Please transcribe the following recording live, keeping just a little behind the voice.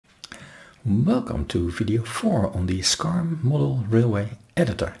Welcome to video 4 on the SCARM Model Railway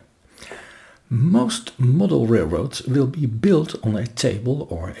Editor. Most model railroads will be built on a table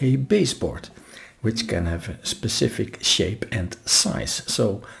or a baseboard, which can have a specific shape and size.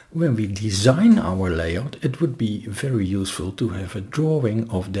 So when we design our layout, it would be very useful to have a drawing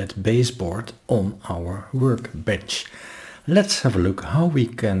of that baseboard on our workbench. Let's have a look how we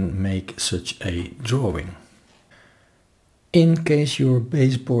can make such a drawing. In case your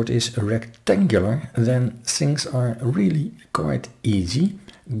baseboard is rectangular, then things are really quite easy.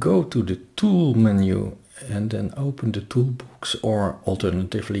 Go to the tool menu and then open the toolbox, or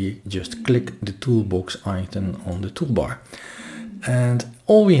alternatively just click the toolbox item on the toolbar. And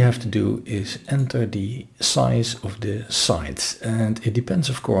all we have to do is enter the size of the sides, and it depends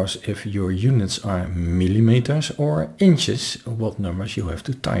of course if your units are millimeters or inches, what numbers you have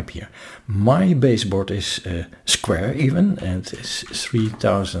to type here. My baseboard is square even, and it's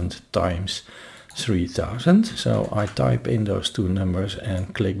 3000 times 3000, so I type in those two numbers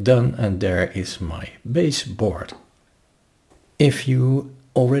and click done, and there is my baseboard. If you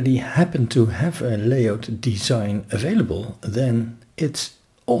already happen to have a layout design available, then it's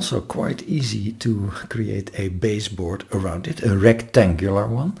also quite easy to create a baseboard around it, a rectangular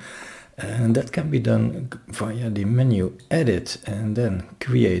one, and that can be done via the menu Edit and then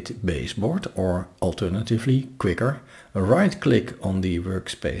Create Baseboard, or alternatively quicker, right click on the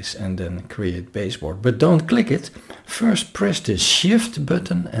workspace and then Create Baseboard. But don't click it, first press the Shift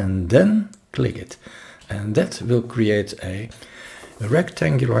button and then click it, and that will create a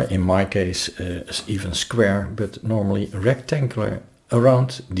rectangular, in my case even square, but normally rectangular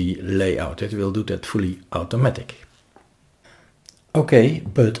around the layout. It will do that fully automatic. Okay,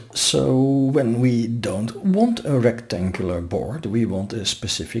 but so when we don't want a rectangular board, we want a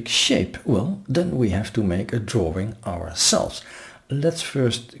specific shape, well, then we have to make a drawing ourselves. Let's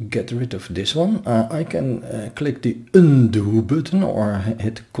first get rid of this one. I can click the undo button or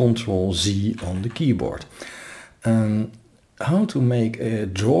hit Ctrl Z on the keyboard. How to make a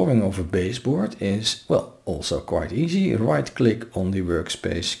drawing of a baseboard is, well, also quite easy. Right click on the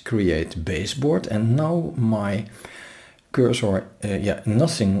workspace, create baseboard, and now my cursor,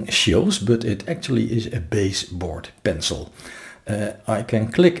 nothing shows, but it actually is a baseboard pencil. I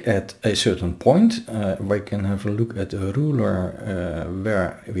can click at a certain point, we can have a look at the ruler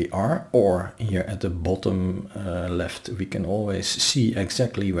where we are, or here at the bottom left we can always see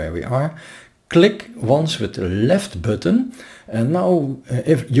exactly where we are. Click once with the left button, and now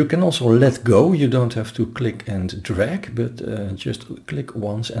if you can also let go, you don't have to click and drag, but just click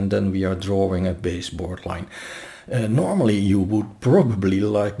once and then we are drawing a baseboard line. Normally you would probably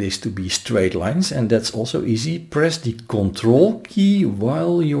like this to be straight lines, and that's also easy. Press the Ctrl key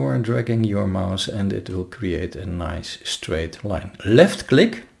while you are dragging your mouse and it will create a nice straight line. Left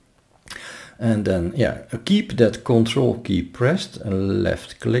click. And then, keep that Ctrl key pressed,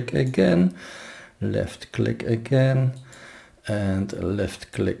 left click again, and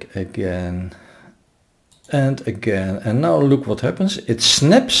left click again, and again. And now look what happens. It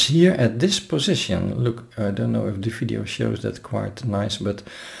snaps here at this position. Look, I don't know if the video shows that quite nice, but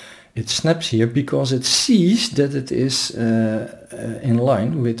it snaps here because it sees that it is in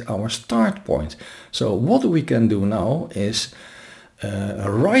line with our start point. So what we can do now is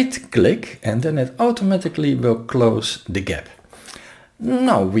right click, and then it automatically will close the gap.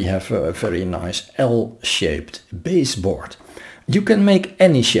 Now we have a very nice L-shaped baseboard. You can make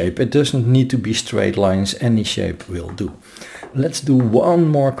any shape, it doesn't need to be straight lines, any shape will do. Let's do one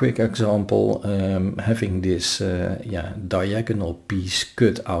more quick example, having this diagonal piece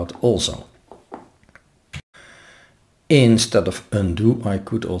cut out also. Instead of undo, I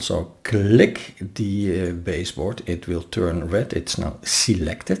could also click the baseboard. It will turn red. It's now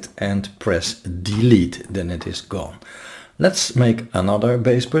selected, and press delete. Then it is gone. Let's make another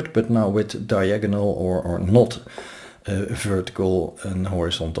baseboard, but now with diagonal or not vertical and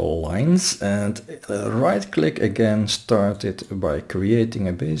horizontal lines. And right click again, start it by creating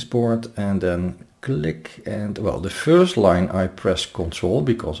a baseboard, and then click, and well, the first line I press Ctrl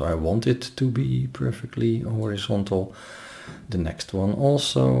because I want it to be perfectly horizontal. The next one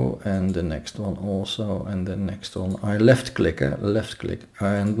also, and the next one also, and the next one I left click,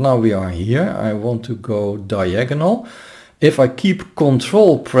 and now we are here. I want to go diagonal. If I keep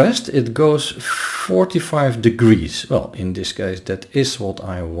Ctrl pressed, it goes 45 degrees. Well, in this case that is what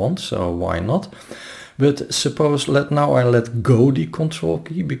I want, so why not? But suppose now I let go the Ctrl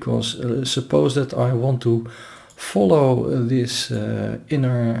key, because suppose that I want to follow this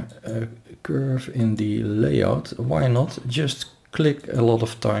inner curve in the layout. Why not just click a lot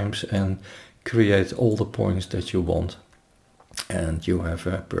of times and create all the points that you want. and you have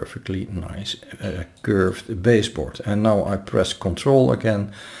a perfectly nice curved baseboard. And now I press Control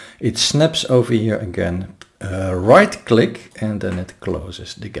again, it snaps over here again, right click, and then it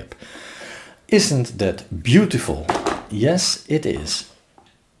closes the gap. Isn't that beautiful? Yes, it is.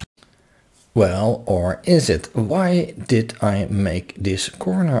 Well, or is it? Why did I make this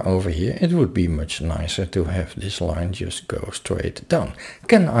corner over here? It would be much nicer to have this line just go straight down.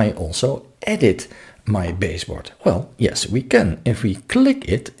 Can I also edit my baseboard? Well, yes, we can. If we click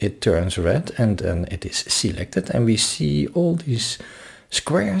it, it turns red and then it is selected and we see all these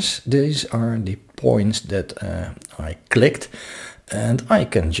squares. These are the points that I clicked, and I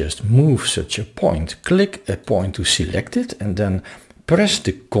can just move such a point. Click a point to select it and then press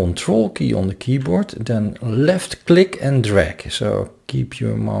the Control key on the keyboard, then left click and drag. So keep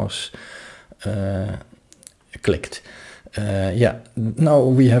your mouse clicked. Yeah, now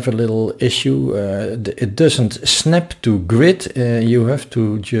we have a little issue. It doesn't snap to grid. You have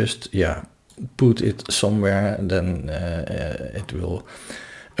to just put it somewhere, then it will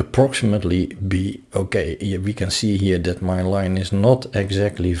approximately be okay. We can see here that my line is not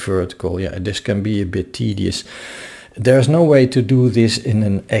exactly vertical. Yeah, this can be a bit tedious. There's no way to do this in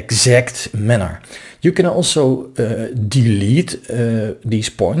an exact manner. You can also delete these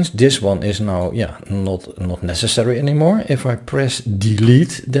points. This one is now not necessary anymore. If I press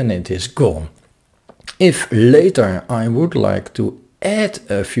delete, then it is gone. If later I would like to add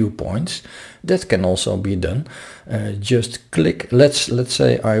a few points, that can also be done. Just click. Let's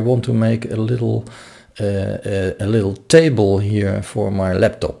say I want to make a little table here for my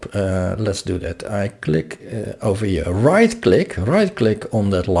laptop. Let's do that. I click over here, right click on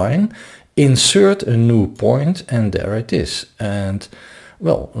that line, insert a new point, and there it is. And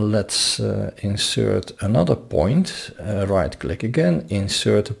well, let's insert another point, right click again,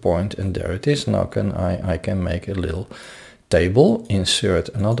 insert a point, and there it is. Now I can make a little table, insert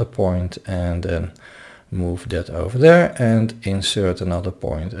another point, and then move that over there, and insert another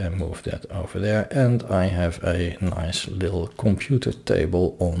point and move that over there, and I have a nice little computer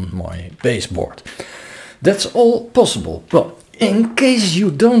table on my baseboard. That's all possible. Well, in case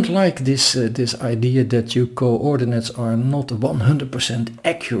you don't like this idea that your coordinates are not 100%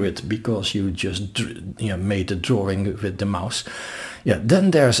 accurate because you just made a drawing with the mouse,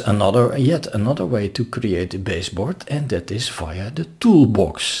 then there's yet another way to create a baseboard, and that is via the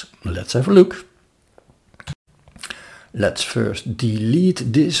toolbox. Let's have a look. Let's first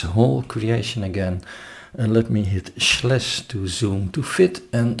delete this whole creation again, and let me hit / to zoom to fit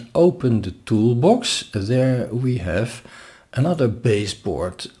and open the toolbox. There we have another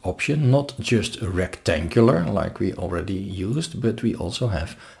baseboard option, not just rectangular like we already used, but we also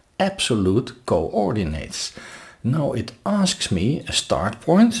have absolute coordinates. Now it asks me a start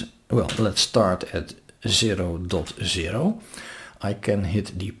point. Well, let's start at 0.0. I can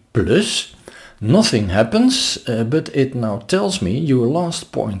hit the plus. Nothing happens, but it now tells me your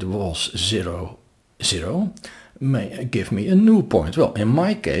last point was 0, 0. May give me a new point. Well, in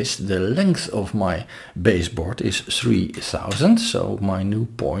my case, the length of my baseboard is 3000, so my new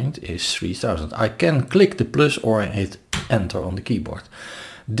point is 3000. I can click the plus or hit enter on the keyboard.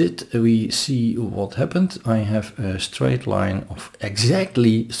 Did we see what happened? I have a straight line of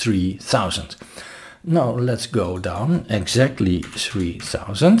exactly 3000. Now let's go down exactly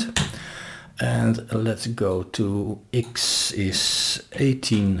 3000. And let's go to X is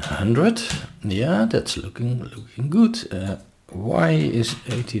 1800. Yeah, that's looking good. Y is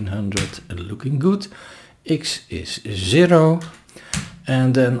 1800, looking good. X is 0.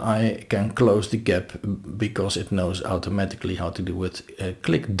 And then I can close the gap because it knows automatically how to do it.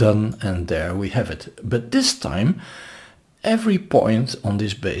 Click done, and there we have it. But this time every point on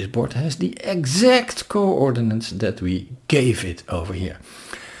this baseboard has the exact coordinates that we gave it over here.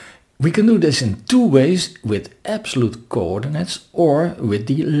 We can do this in two ways, with absolute coordinates or with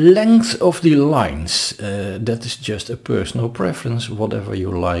the length of the lines. That is just a personal preference. Whatever you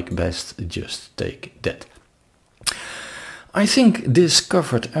like best, just take that. I think this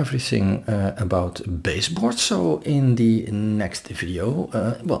covered everything about baseboard. So in the next video,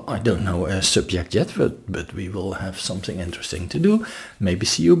 well, I don't know a subject yet, but we will have something interesting to do. Maybe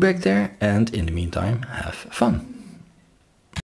see you back there, and in the meantime, have fun.